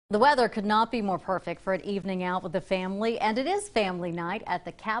The weather could not be more perfect for an evening out with the family, and it is family night at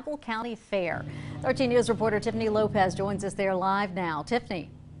the Cabell County Fair. 13 News reporter Tiffany Lopez joins us there live now. Tiffany.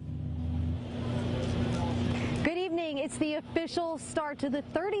 Good evening. It's the official start to the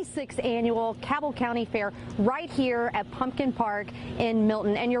 36th annual Cabell County Fair right here at Pumpkin Park in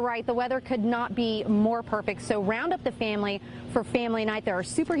Milton. And you're right, the weather could not be more perfect. So round up the family for family night. There are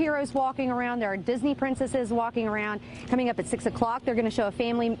superheroes walking around. There are Disney princesses walking around. Coming up at 6 o'clock, they're going to show a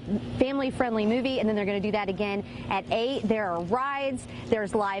family-friendly movie, and then they're going to do that again at 8. There are rides,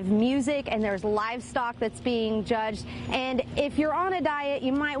 there's live music, and there's livestock that's being judged. And if you're on a diet,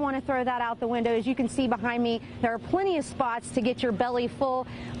 you might want to throw that out the window. As you can see behind me, there are plenty of spots to get your belly full,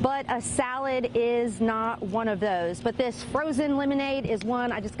 but a salad is not one of those. But this frozen lemonade is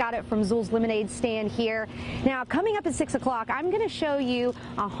one. I just got it from Zool's lemonade stand here. Now, coming up at 6 o'clock, I'm going to show you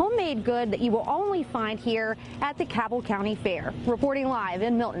a homemade good that you will only find here at the Cabell County Fair. Reporting live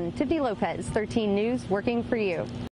in Milton, Tiffany Lopez, 13 News, working for you.